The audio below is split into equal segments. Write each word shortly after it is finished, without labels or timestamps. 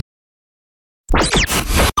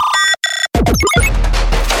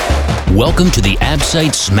Welcome to the AbSite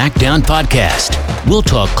Smackdown podcast. We'll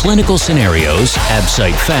talk clinical scenarios,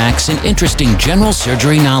 AbSite facts, and interesting general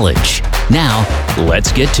surgery knowledge. Now,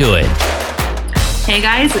 let's get to it. Hey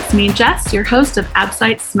guys, it's me, Jess, your host of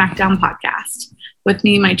AbSite Smackdown podcast. With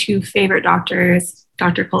me, my two favorite doctors,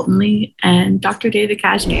 Dr. Colton Lee and Dr. David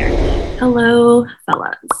Cashmere. Hello,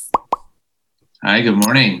 fellas. Hi, good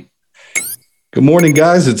morning. Good morning,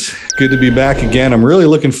 guys. It's good to be back again. I'm really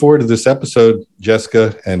looking forward to this episode,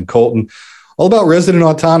 Jessica and Colton, all about resident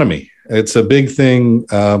autonomy. It's a big thing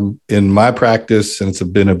in my practice, and it's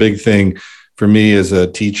been a big thing for me as a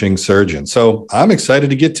teaching surgeon. So I'm excited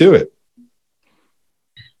to get to it.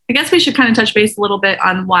 I guess we should kind of touch base a little bit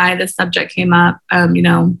on why this subject came up.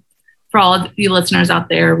 For all of you listeners out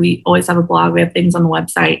there, we always have a blog. We have things on the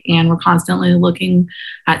website, and we're constantly looking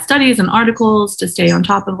at studies and articles to stay on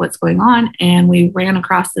top of what's going on. And we ran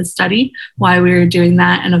across this study while we were doing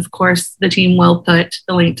that. And of course, the team will put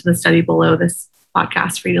the link to the study below this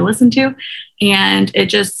podcast for you to listen to. And it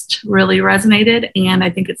just really resonated. And I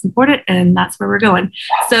think it's important. And that's where we're going.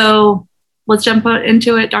 So let's jump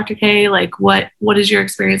into it. Dr. K, what is your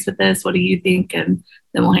experience with this? What do you think? And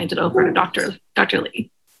then we'll hand it over to Dr.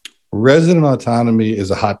 Lee. Resident autonomy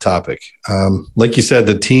is a hot topic. Like you said,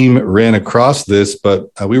 the team ran across this, but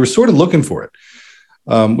we were sort of looking for it.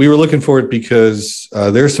 We were looking for it because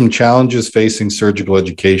there are some challenges facing surgical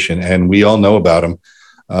education, and we all know about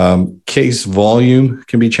them. Case volume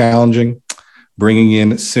can be challenging. Bringing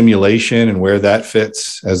in simulation and where that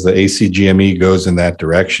fits as the ACGME goes in that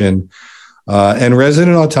direction. And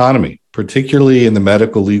resident autonomy, particularly in the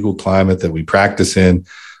medical legal climate that we practice in.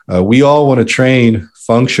 We all want to train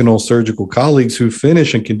functional surgical colleagues who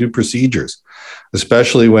finish and can do procedures,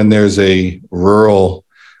 especially when there's a rural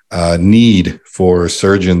need for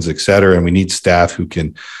surgeons, et cetera. And we need staff who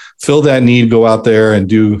can fill that need, go out there and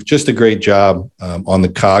do just a great job on the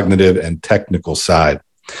cognitive and technical side.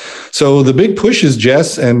 So the big push is,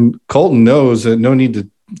 Jess, and Colton knows, no need to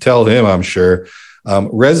tell him, I'm sure,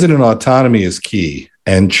 resident autonomy is key,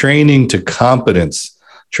 and training to competence,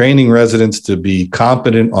 training residents to be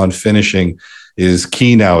competent on finishing is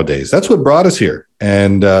key nowadays. That's what brought us here.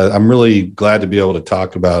 And I'm really glad to be able to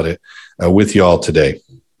talk about it with you all today.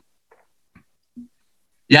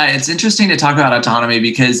 Yeah, it's interesting to talk about autonomy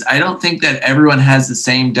because I don't think that everyone has the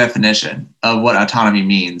same definition of what autonomy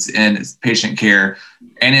means in patient care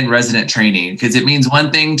and in resident training, because it means one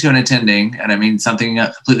thing to an attending and it means something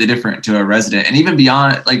completely different to a resident. And even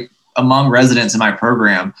beyond, among residents in my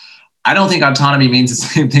program, I don't think autonomy means the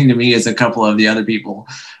same thing to me as a couple of the other people,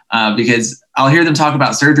 because I'll hear them talk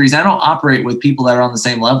about surgeries. I don't operate with people that are on the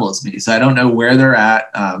same level as me. So I don't know where they're at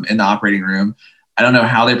in the operating room. I don't know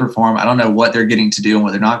how they perform. I don't know what they're getting to do and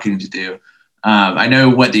what they're not getting to do. I know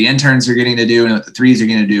what the interns are getting to do and what the threes are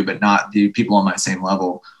getting to do, but not the people on my same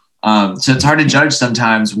level. So it's hard to judge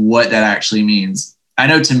sometimes what that actually means. I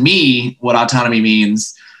know to me, what autonomy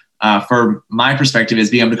means for my perspective is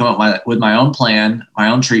being able to come up with my own plan, my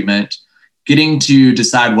own treatment, getting to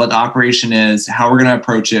decide what the operation is, how we're going to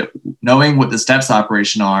approach it, knowing what the steps of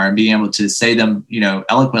operation are, and being able to say them,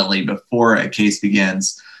 eloquently before a case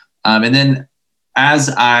begins. And then as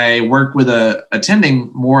I work with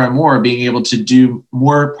attending more and more, being able to do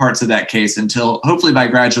more parts of that case until hopefully by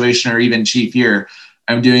graduation or even chief year,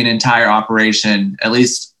 I'm doing an entire operation, at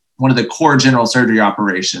least one of the core general surgery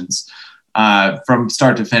operations from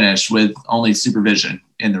start to finish with only supervision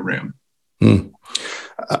in the room.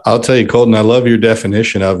 I'll tell you, Colton, I love your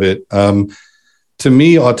definition of it. To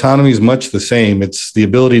me, autonomy is much the same. It's the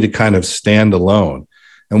ability to kind of stand alone.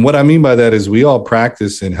 And what I mean by that is we all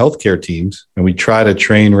practice in healthcare teams, and we try to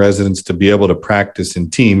train residents to be able to practice in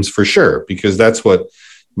teams for sure, because that's what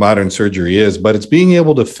modern surgery is. But it's being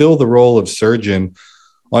able to fill the role of surgeon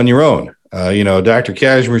on your own. Dr.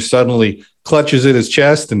 Cashmere suddenly clutches at his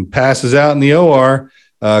chest and passes out in the OR.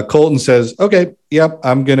 Colton says, okay, yep,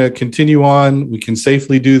 I'm going to continue on. We can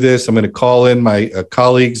safely do this. I'm going to call in my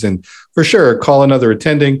colleagues and for sure call another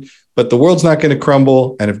attending, but the world's not going to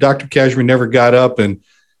crumble. And if Dr. Cashmere never got up and,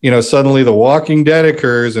 suddenly the walking dead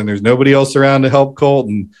occurs and there's nobody else around to help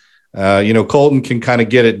Colton, Colton can kind of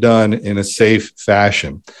get it done in a safe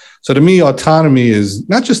fashion. So to me, autonomy is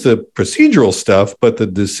not just the procedural stuff, but the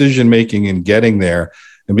decision-making and getting there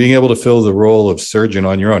and being able to fill the role of surgeon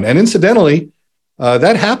on your own. And incidentally,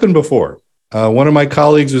 that happened before. One of my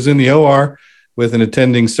colleagues was in the OR with an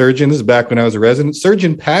attending surgeon. This is back when I was a resident.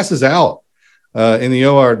 Surgeon passes out in the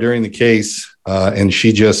OR during the case, and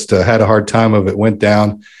she just had a hard time of it, went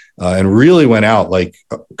down and really went out like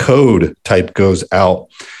code type goes out.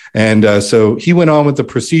 And so he went on with the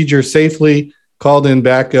procedure safely, called in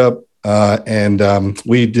backup, and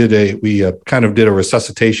we kind of did a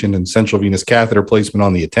resuscitation and central venous catheter placement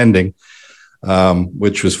on the attending,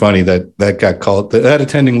 which was funny that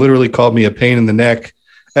attending literally called me a pain in the neck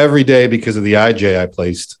every day because of the IJ I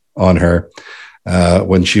placed on her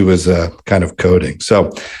when she was kind of coding.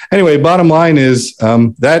 So anyway, bottom line is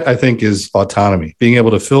that I think is autonomy, being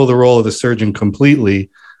able to fill the role of the surgeon completely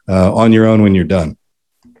on your own when you're done.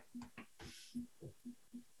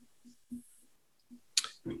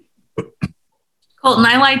 Colton,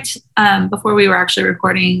 I liked before we were actually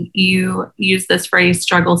recording, you used this phrase,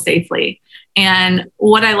 struggle safely. And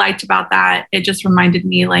what I liked about that, it just reminded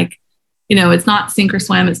me it's not sink or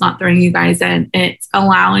swim. It's not throwing you guys in. It's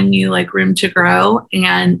allowing you room to grow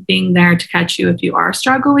and being there to catch you if you are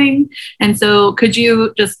struggling. And so could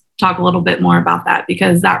you just talk a little bit more about that?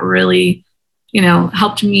 Because that really,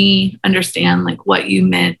 helped me understand what you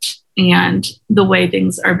meant and the way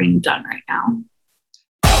things are being done right now.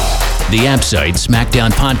 The AbSite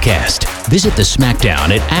SmackDown podcast. Visit the SmackDown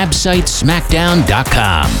at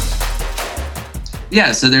absitesmackdown.com.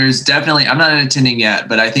 Yeah, so there's definitely, I'm not an attending yet,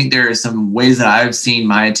 but I think there are some ways that I've seen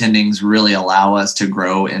my attendings really allow us to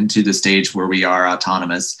grow into the stage where we are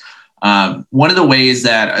autonomous. One of the ways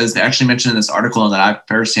that is actually mentioned in this article and that I've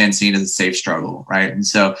firsthand seen is a safe struggle, right? And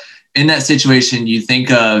so in that situation, you think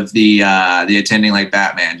of the attending like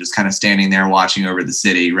Batman, just kind of standing there watching over the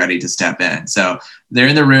city, ready to step in. So they're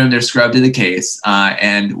in the room, they're scrubbed to the case,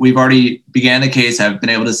 and we've already began the case. I've been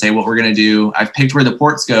able to say what we're going to do. I've picked where the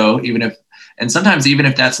ports go, and sometimes even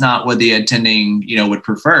if that's not what the attending, would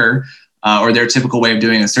prefer, or their typical way of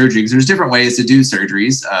doing a surgery, because there's different ways to do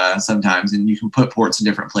surgeries sometimes, and you can put ports in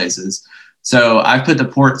different places. So I've put the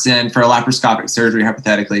ports in for a laparoscopic surgery,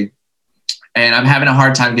 hypothetically, and I'm having a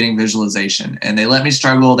hard time getting visualization. And they let me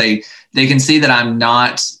struggle. They can see that I'm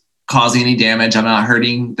not causing any damage. I'm not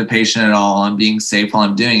hurting the patient at all. I'm being safe while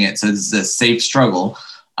I'm doing it. So this is a safe struggle.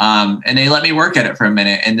 And they let me work at it for a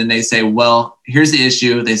minute. And then they say, well, here's the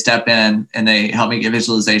issue. They step in and they help me get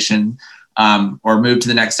visualization or move to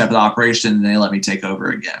the next step of the operation. And they let me take over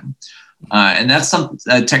again. And that's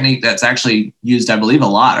a technique that's actually used, I believe, a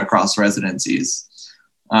lot across residencies.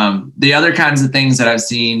 The other kinds of things that I've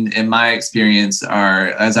seen in my experience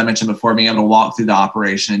are, as I mentioned before, being able to walk through the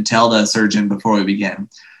operation and tell the surgeon before we begin.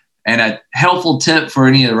 And a helpful tip for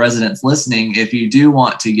any of the residents listening, if you do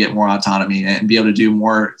want to get more autonomy and be able to do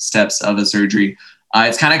more steps of a surgery,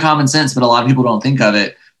 it's kind of common sense, but a lot of people don't think of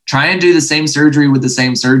it. Try and do the same surgery with the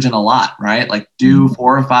same surgeon a lot, right? Like do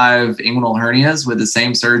 4 or 5 inguinal hernias with the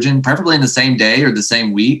same surgeon, preferably in the same day or the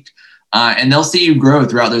same week. And they'll see you grow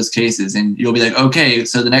throughout those cases. And you'll be like, okay,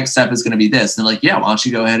 so the next step is going to be this. And they're like, yeah, why don't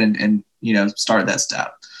you go ahead and start that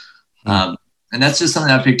step. And that's just something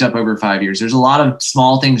I've picked up over 5 years. There's a lot of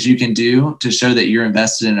small things you can do to show that you're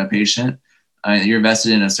invested in a patient, you're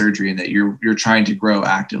invested in a surgery, and that you're trying to grow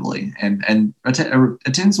actively. And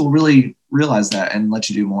attendants will really realize that and let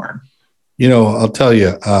you do more. I'll tell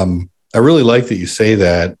you, I really like that you say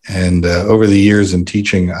that. And over the years in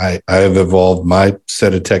teaching, I have evolved my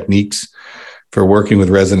set of techniques for working with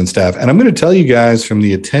resident staff. And I'm going to tell you guys from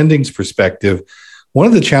the attending's perspective, one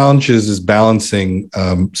of the challenges is balancing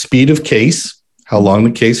speed of case, how long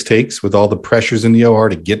the case takes with all the pressures in the OR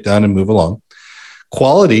to get done and move along.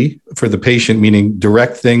 Quality for the patient, meaning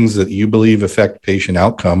direct things that you believe affect patient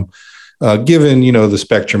outcome, given, the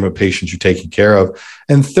spectrum of patients you're taking care of.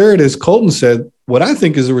 And third, as Colton said, what I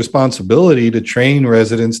think is a responsibility to train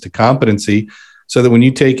residents to competency so that when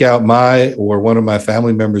you take out my or one of my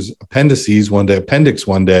family members' appendix one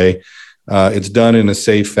day, it's done in a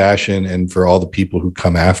safe fashion and for all the people who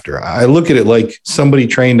come after. I look at it like somebody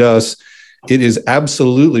trained us. It is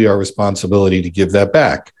absolutely our responsibility to give that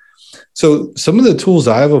back. So some of the tools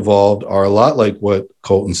I've evolved are a lot like what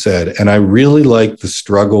Colton said. And I really like the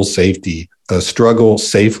struggle safely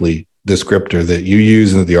descriptor that you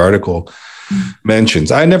use in the article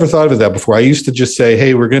mentions. I never thought of that before. I used to just say,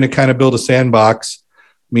 hey, we're going to kind of build a sandbox,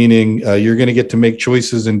 meaning you're going to get to make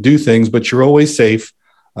choices and do things, but you're always safe.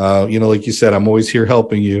 Like you said, I'm always here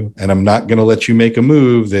helping you, and I'm not going to let you make a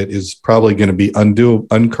move that is probably going to be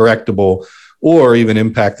uncorrectable or even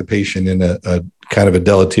impact the patient in a kind of a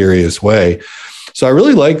deleterious way. So I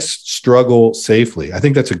really like struggle safely. I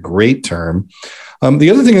think that's a great term. The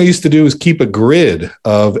other thing I used to do is keep a grid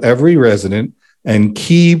of every resident and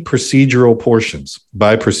key procedural portions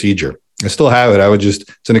by procedure. I still have it.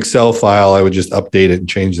 It's an Excel file. I would just update it and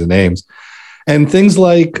change the names. And things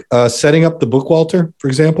like setting up the book Walter, for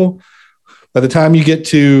example. By the time you get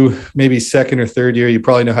to maybe second or third year, you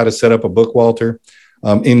probably know how to set up a book Walter.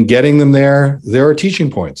 In getting them there are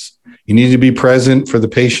teaching points. You need to be present for the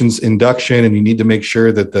patient's induction, and you need to make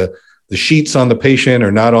sure that the the sheets on the patient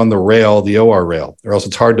are not on the rail, the OR rail, or else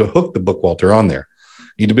it's hard to hook the Bookwalter on there.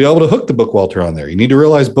 You need to be able to hook the Bookwalter on there. You need to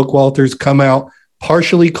realize Bookwalters come out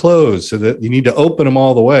partially closed, so that you need to open them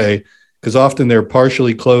all the way, because often they're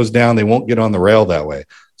partially closed down. They won't get on the rail that way.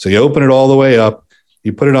 So you open it all the way up,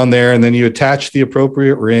 you put it on there, and then you attach the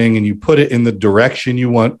appropriate ring and you put it in the direction you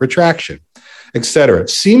want retraction, etc.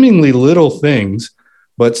 Seemingly little things,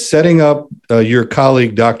 but setting up your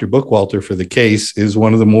colleague, Dr. Bookwalter, for the case is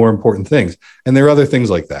one of the more important things. And there are other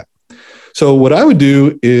things like that. So what I would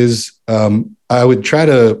do is I would try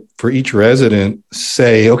to, for each resident,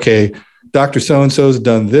 say, okay, Dr. So-and-so has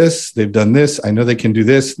done this. They've done this. I know they can do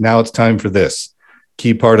this. Now it's time for this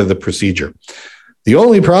key part of the procedure. The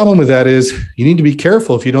only problem with that is you need to be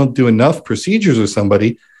careful. If you don't do enough procedures with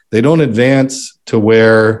somebody, they don't advance to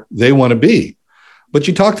where they want to be. But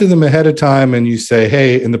you talk to them ahead of time and you say,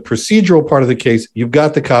 hey, in the procedural part of the case, you've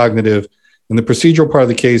got the cognitive. In the procedural part of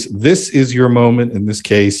the case, this is your moment in this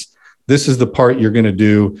case. This is the part you're going to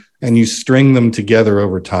do. And you string them together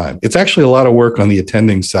over time. It's actually a lot of work on the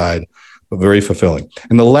attending side, but very fulfilling.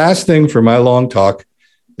 And the last thing for my long talk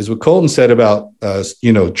is what Colton said about,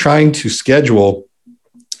 trying to schedule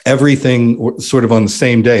everything sort of on the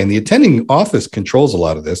same day. And the attending office controls a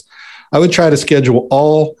lot of this. I would try to schedule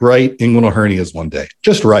all right inguinal hernias one day,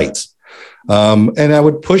 just rights. And I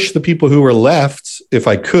would push the people who were left, if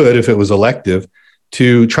I could, if it was elective,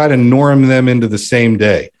 to try to norm them into the same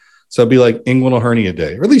day. So it'd be like inguinal hernia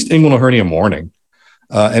day, or at least inguinal hernia morning.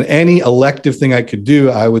 And any elective thing I could do,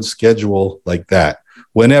 I would schedule like that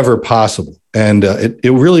whenever possible. And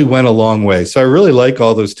it really went a long way. So I really like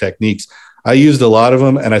all those techniques. I used a lot of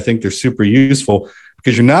them, and I think they're super useful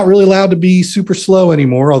because you're not really allowed to be super slow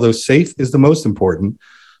anymore, although safe is the most important.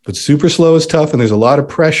 But super slow is tough, and there's a lot of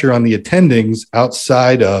pressure on the attendings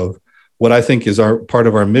outside of what I think is our part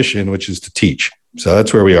of our mission, which is to teach. So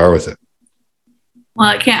that's where we are with it.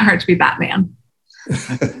 Well, it can't hurt to be Batman.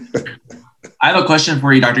 I have a question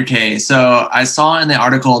for you, Dr. K. So I saw in the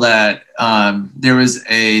article that there was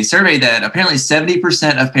a survey that apparently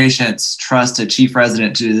 70% of patients trust a chief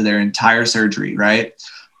resident to do their entire surgery, right?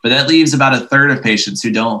 But that leaves about a third of patients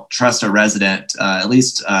who don't trust a resident, at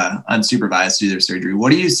least unsupervised, to do their surgery.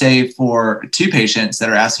 What do you say for two patients that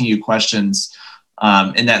are asking you questions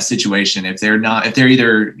in that situation? If they're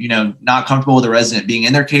either not comfortable with a resident being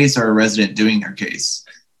in their case or a resident doing their case?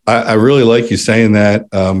 I really like you saying that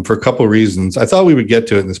for a couple of reasons. I thought we would get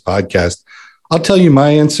to it in this podcast. I'll tell you my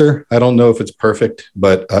answer. I don't know if it's perfect,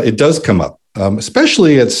 but it does come up,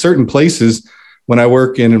 especially at certain places. When I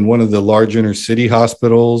work in one of the large inner city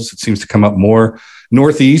hospitals, it seems to come up more.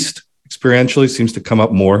 Northeast, experientially, seems to come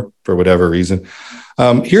up more for whatever reason.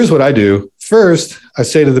 Here's what I do. First, I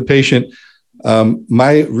say to the patient,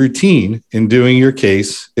 my routine in doing your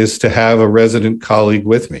case is to have a resident colleague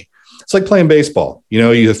with me. It's like playing baseball.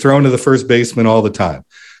 You're thrown to the first baseman all the time.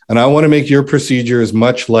 And I want to make your procedure as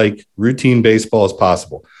much like routine baseball as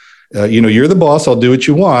possible. You're the boss. I'll do what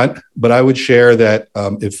you want. But I would share that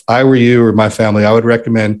if I were you or my family, I would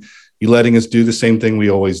recommend you letting us do the same thing we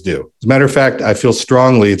always do. As a matter of fact, I feel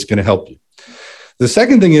strongly it's going to help you. The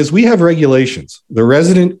second thing is we have regulations. The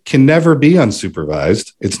resident can never be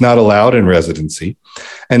unsupervised. It's not allowed in residency.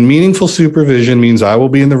 And meaningful supervision means I will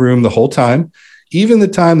be in the room the whole time. Even the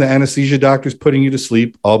time the anesthesia doctor's putting you to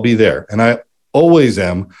sleep, I'll be there. And I always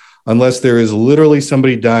am. Unless there is literally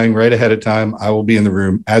somebody dying right ahead of time, I will be in the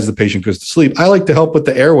room as the patient goes to sleep. I like to help with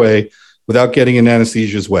the airway without getting in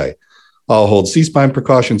anesthesia's way. I'll hold C-spine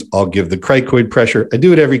precautions. I'll give the cricoid pressure. I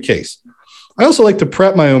do it every case. I also like to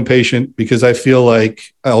prep my own patient because I feel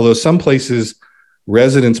like, although some places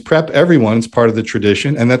residents prep everyone, it's part of the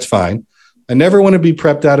tradition, and that's fine. I never want to be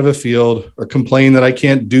prepped out of a field or complain that I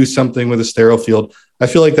can't do something with a sterile field. I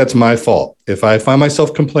feel like that's my fault. If I find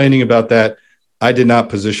myself complaining about that, I did not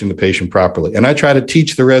position the patient properly. And I try to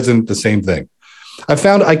teach the resident the same thing. I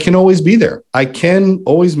found I can always be there. I can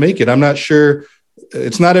always make it. I'm not sure.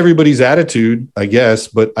 It's not everybody's attitude, I guess,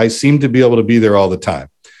 but I seem to be able to be there all the time.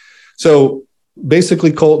 So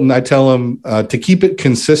basically, Colton, I tell them to keep it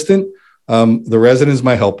consistent. The resident is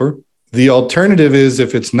my helper. The alternative is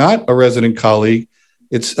if it's not a resident colleague,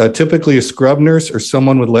 it's typically a scrub nurse or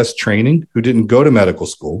someone with less training who didn't go to medical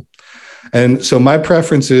school. And so my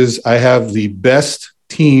preference is I have the best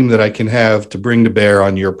team that I can have to bring to bear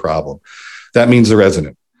on your problem. That means the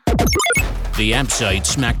resident. The Absite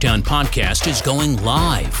SmackDown podcast is going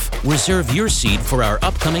live. Reserve your seat for our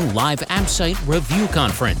upcoming live Absite review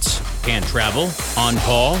conference. Can't travel? On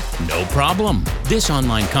call? No problem. This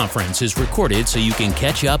online conference is recorded so you can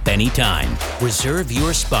catch up anytime. Reserve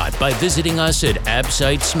your spot by visiting us at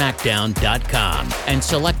absitesmackdown.com and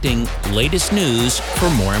selecting latest news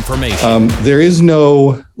for more information. There is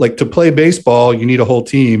no, like, to play baseball, you need a whole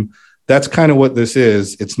team. That's kind of what this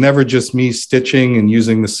is. It's never just me stitching and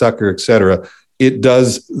using the sucker, et cetera. It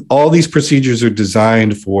does, all these procedures are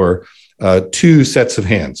designed for 2 sets of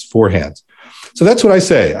hands, 4 hands. So that's what I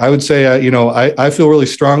say. I would say, I feel really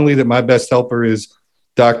strongly that my best helper is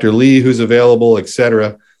Dr. Lee, who's available, et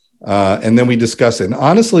cetera. And then we discuss it. And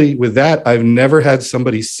honestly, with that, I've never had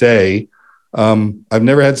somebody say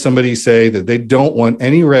that they don't want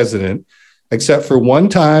any resident, except for one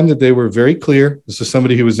time that they were very clear. This is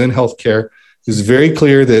somebody who was in healthcare. It was very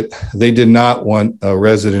clear that they did not want a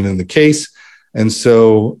resident in the case. And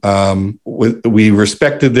so we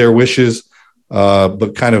respected their wishes,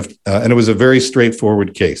 but and it was a very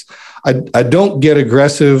straightforward case. I don't get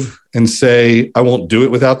aggressive and say, I won't do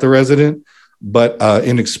it without the resident, but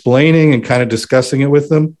in explaining and kind of discussing it with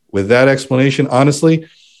them, with that explanation, honestly,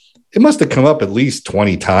 it must have come up at least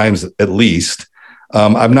 20 times at least.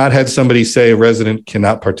 I've not had somebody say a resident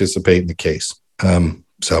cannot participate in the case.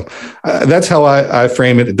 So that's how I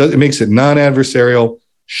frame it. It makes it non-adversarial,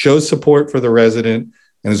 shows support for the resident,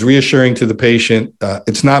 and is reassuring to the patient.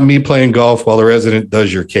 It's not me playing golf while the resident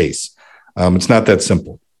does your case. It's not that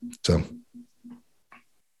simple. So.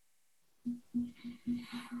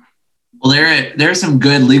 Well, there are some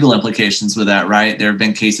good legal implications with that, right? There have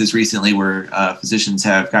been cases recently where physicians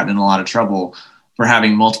have gotten in a lot of trouble for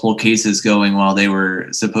having multiple cases going while they were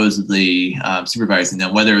supposedly supervising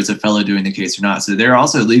them, whether it was a fellow doing the case or not. So there are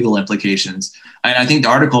also legal implications. And I think the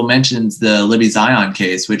article mentions the Libby Zion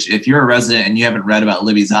case, which if you're a resident and you haven't read about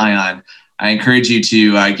Libby Zion, I encourage you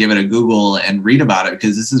to give it a Google and read about it,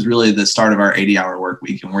 because this is really the start of our 80-hour work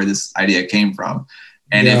week and where this idea came from.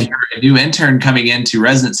 And if you're a new intern coming into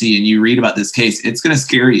residency and you read about this case, it's going to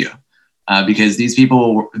scare you because these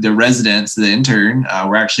people, the residents, the intern,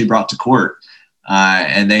 were actually brought to court.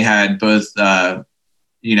 And they had both,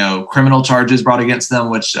 criminal charges brought against them,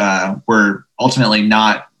 which were ultimately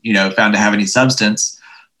not, found to have any substance.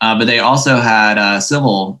 But they also had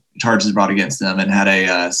civil charges brought against them and had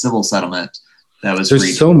a civil settlement that was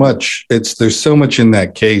reached. There's so much in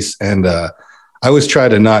that case. And I always try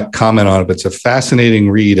to not comment on it, but it's a fascinating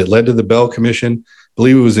read. It led to the Bell Commission. I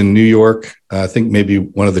believe it was in New York. I think maybe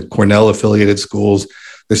one of the Cornell affiliated schools.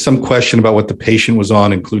 There's some question about what the patient was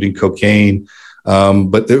on, including cocaine.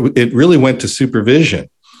 But it really went to supervision.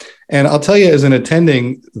 And I'll tell you, as an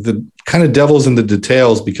attending, the kind of devil's in the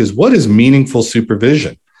details, because what is meaningful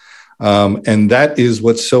supervision? And that is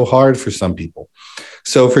what's so hard for some people.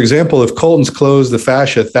 So, for example, if Colton's closed the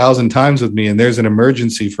fascia 1,000 times with me and there's an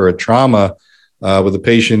emergency for a trauma with a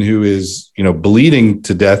patient who is, bleeding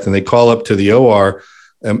to death, and they call up to the OR,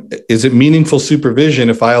 is it meaningful supervision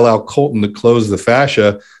if I allow Colton to close the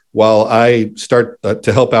fascia while I start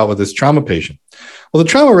to help out with this trauma patient? Well, the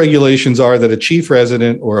trauma regulations are that a chief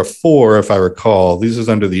resident, or a 4, if I recall, this is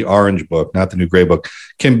under the orange book, not the new gray book,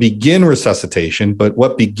 can begin resuscitation. But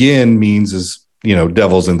what begin means is,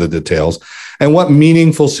 devil's in the details. And what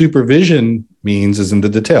meaningful supervision means is in the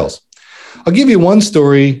details. I'll give you one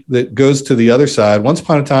story that goes to the other side. Once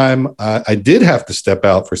upon a time, I did have to step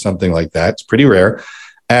out for something like that. It's pretty rare.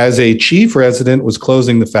 As a chief resident was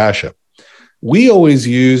closing the fascia. We always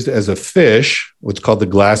used as a fish, what's called the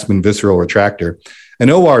Glassman visceral retractor,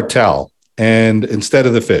 an OR towel. And instead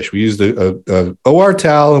of the fish, we used a OR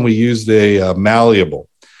towel, and we used a malleable,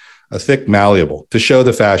 a thick malleable to show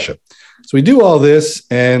the fascia. So we do all this,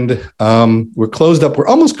 and we're closed up. We're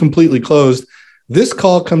almost completely closed. This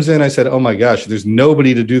call comes in. I said, oh my gosh, there's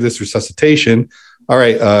nobody to do this resuscitation. All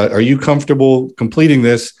right, are you comfortable completing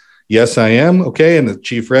this? Yes, I am. Okay, and the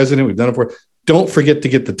chief resident, we've done it before. Don't forget to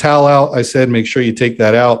get the towel out. I said, make sure you take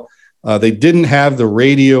that out. They didn't have the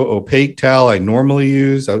radio opaque towel I normally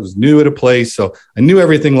use. I was new at a place, so I knew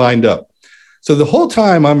everything lined up. So the whole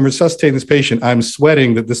time I'm resuscitating this patient, I'm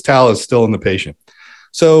sweating that this towel is still in the patient.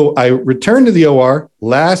 So I returned to the OR.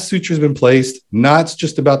 Last suture's been placed. Knot's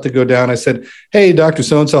just about to go down. I said, hey, Dr.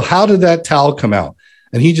 So-and-so, how did that towel come out?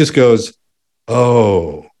 And he just goes,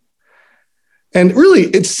 oh. And really,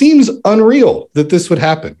 it seems unreal that this would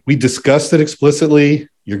happen. We discussed it explicitly.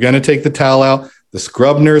 You're going to take the towel out. The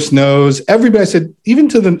scrub nurse knows. Everybody said, even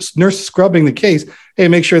to the nurse scrubbing the case, hey,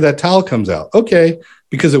 make sure that towel comes out. Okay,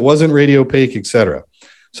 because it wasn't radio opaque, et cetera.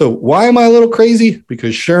 So why am I a little crazy?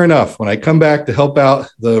 Because sure enough, when I come back to help out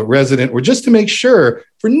the resident, or just to make sure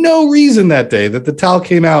for no reason that day that the towel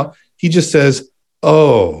came out, he just says,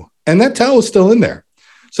 "Oh," and that towel was still in there.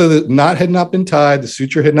 So the knot had not been tied, the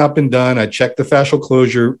suture had not been done. I checked the fascial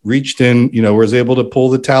closure, reached in, was able to pull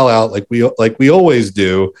the towel out like we always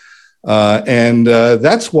do. And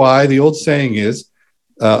that's why the old saying is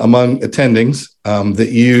among attendings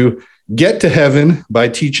that you get to heaven by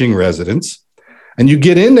teaching residents, and you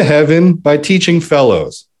get into heaven by teaching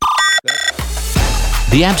fellows.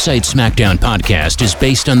 The AppSite Smackdown podcast is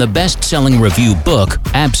based on the best-selling review book,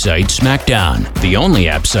 AppSite Smackdown, the only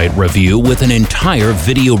AppSite review with an entire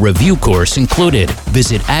video review course included.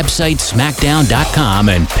 Visit appsitesmackdown.com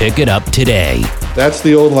and pick it up today. That's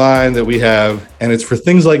the old line that we have, and it's for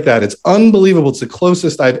things like that. It's unbelievable. It's the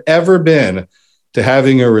closest I've ever been to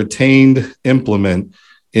having a retained implement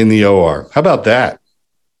in the OR. How about that?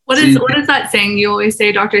 What is that saying you always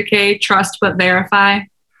say, Dr. K? Trust but verify.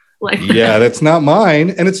 Yeah, that's not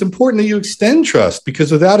mine. And it's important that you extend trust,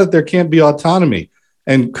 because without it, there can't be autonomy.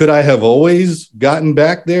 And could I have always gotten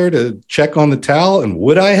back there to check on the towel? And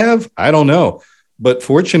would I have? I don't know. But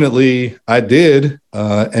fortunately, I did.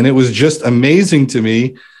 And it was just amazing to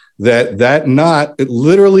me that knot, it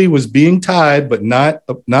literally was being tied, but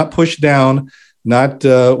not pushed down, not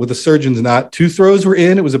with the surgeon's knot. 2 throws were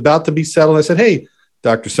in. It was about to be settled. I said, "Hey,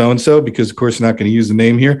 Dr. So-and-so," because of course, I'm not going to use the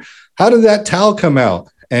name here. "How did that towel come out?"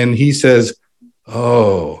 And he says,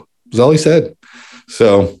 "Oh," was all he said.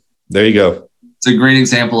 So there you go. It's a great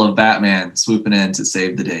example of Batman swooping in to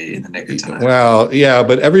save the day in the nick of time. Well, yeah,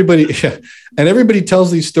 but everybody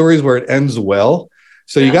tells these stories where it ends well.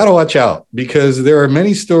 So you got to watch out, because there are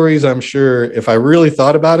many stories, I'm sure, if I really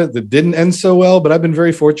thought about it, that didn't end so well, but I've been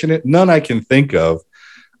very fortunate. None I can think of.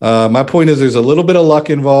 My point is there's a little bit of luck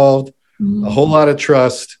involved, a whole lot of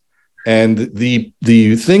trust. And the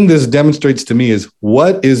thing this demonstrates to me is,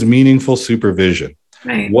 what is meaningful supervision?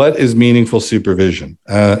 Right. What is meaningful supervision?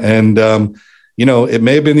 It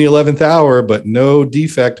may have been the 11th hour, but no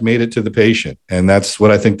defect made it to the patient. And that's what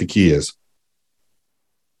I think the key is.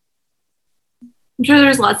 I'm sure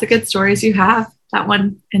there's lots of good stories you have. That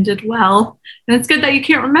one ended well. And it's good that you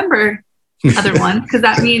can't remember the other one, because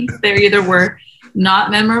that means there either were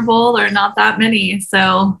not memorable or not that many.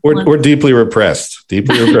 So or deeply repressed. Let's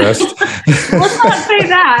not say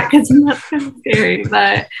that, because that's kind of scary.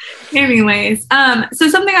 But anyways, so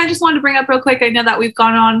something I just wanted to bring up real quick. I know that we've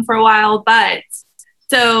gone on for a while, but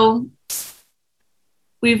so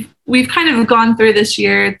we've kind of gone through this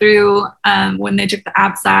year through when they took the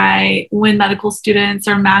AppSite, when medical students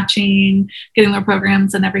are matching, getting their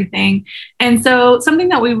programs and everything. And so something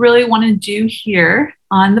that we really want to do here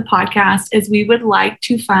on the podcast is we would like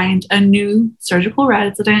to find a new surgical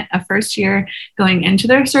resident, a first year going into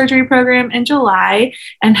their surgery program in July,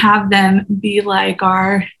 and have them be like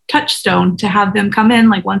our touchstone, to have them come in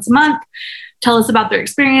like once a month, tell us about their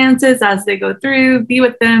experiences as they go through, be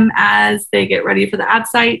with them as they get ready for the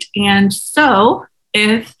AppSite. And so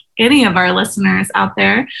if any of our listeners out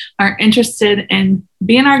there are interested in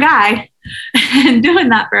being our guy and doing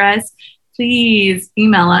that for us, please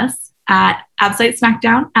email us at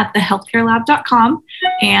appsitesmackdown@thehealthcarelab.com,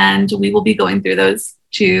 and we will be going through those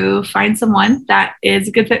to find someone that is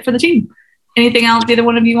a good fit for the team. Anything else either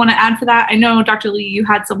one of you want to add for that? I know, Dr. Lee, you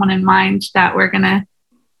had someone in mind that we're going to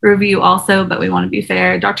review also, but we want to be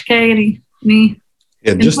fair. Dr. K, any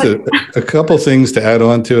Yeah, just a couple things to add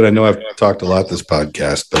on to it. I know I've talked a lot this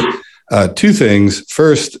podcast, but 2 things.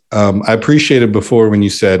 First, I appreciated before when you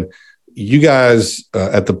said you guys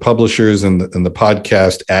at the publishers and the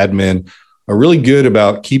podcast admin are really good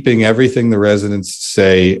about keeping everything the residents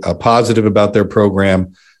say positive about their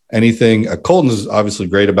program. Anything, Colton's obviously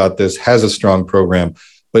great about this, has a strong program,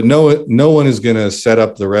 but no one is going to set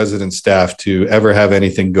up the resident staff to ever have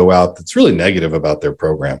anything go out that's really negative about their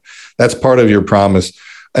program. That's part of your promise.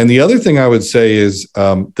 And the other thing I would say is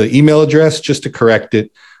the email address, just to correct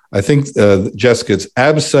it. I think, Jessica, it's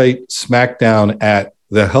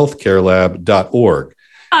appsitesmackdown@thehealthcarelab.org.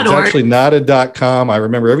 It's actually not a .com. I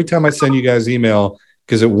remember every time I send you guys email,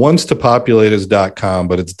 because it wants to populate as .com,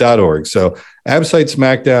 but it's .org. So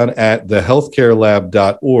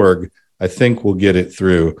appsitesmackdown@thehealthcarelab.org, I think we'll get it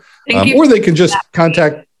through. Or they can just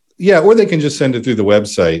or they can just send it through the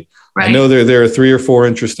website. Right. I know there are 3 or 4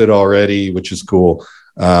 interested already, which is cool.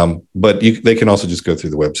 But they can also just go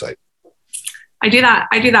through the website. I do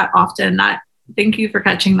that often. Thank you for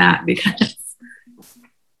catching that, because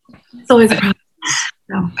it's always a problem.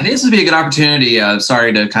 So. I think this would be a good opportunity.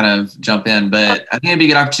 Sorry to kind of jump in, but I think it'd be a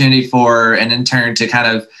good opportunity for an intern to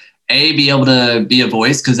kind of be able to be a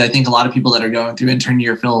voice, because I think a lot of people that are going through intern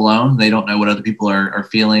year feel alone. They don't know what other people are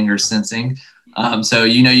feeling or sensing. So,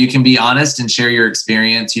 you can be honest and share your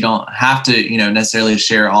experience. You don't have to, necessarily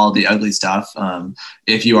share all the ugly stuff.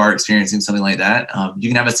 If you are experiencing something like that, you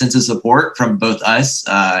can have a sense of support from both us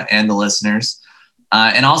and the listeners.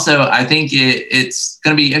 And also, I think it's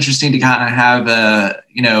going to be interesting to kind of have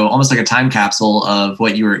almost like a time capsule of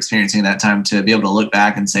what you were experiencing at that time, to be able to look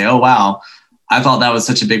back and say, oh, wow, I thought that was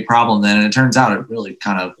such a big problem then. And it turns out it really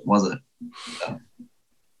kind of wasn't. So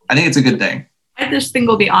I think it's a good thing. I just think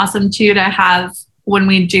it'll be awesome too to have, when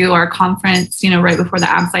we do our conference, right before the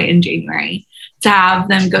ABSITE in January, to have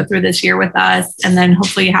them go through this year with us, and then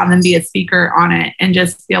hopefully have them be a speaker on it, and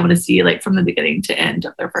just be able to see like from the beginning to end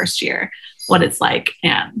of their first year what it's like.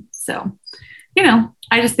 And so,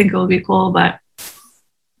 I just think it will be cool, but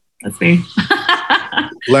that's me.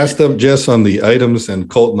 Last up, Jess, on the items, and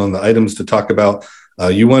Colton on the items to talk about.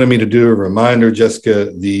 You wanted me to do a reminder,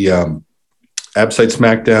 Jessica, the ABSITE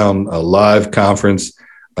SmackDown live conference.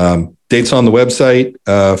 Dates on the website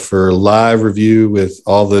for live review with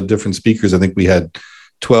all the different speakers. I think we had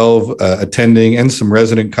 12 attending and some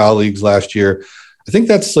resident colleagues last year. I think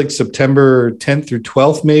that's like September 10th through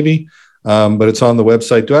 12th, maybe, but it's on the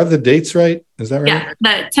website. Do I have the dates right? Is that right? Yeah,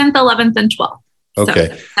 the 10th, 11th, and 12th. Okay.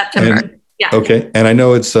 So, September. Yeah. Okay. And I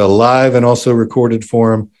know it's a live and also recorded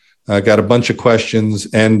forum. Got a bunch of questions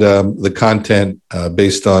and the content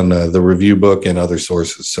based on the review book and other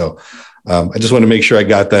sources. So I just want to make sure I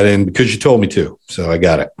got that in, because you told me to. So I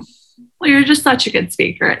got it. Well, you're just such a good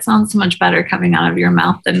speaker. It sounds so much better coming out of your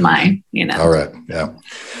mouth than mine, All right. Yeah.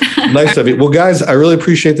 Nice of you. Well, guys, I really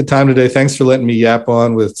appreciate the time today. Thanks for letting me yap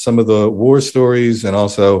on with some of the war stories and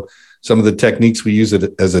also some of the techniques we use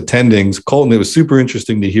as attendings. Colton, it was super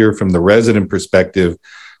interesting to hear from the resident perspective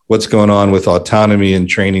what's going on with autonomy and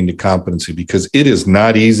training to competency, because it is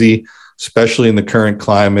not easy, especially in the current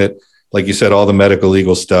climate. Like you said, all the medical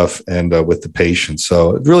legal stuff and with the patients.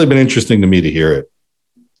 So it's really been interesting to me to hear it.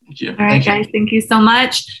 Thank you. All right, guys. Thank you so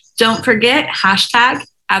much. Don't forget,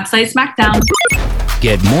 #ABSITE SmackDown.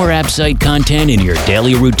 Get more ABSITE content in your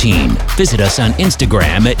daily routine. Visit us on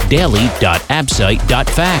Instagram at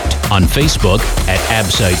daily.absite.fact, on Facebook at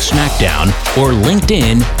ABSITE SmackDown, or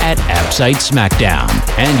LinkedIn at ABSITE SmackDown.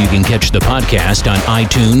 And you can catch the podcast on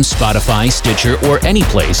iTunes, Spotify, Stitcher, or any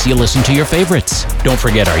place you listen to your favorites. Don't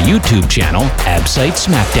forget our YouTube channel, ABSITE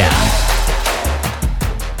SmackDown.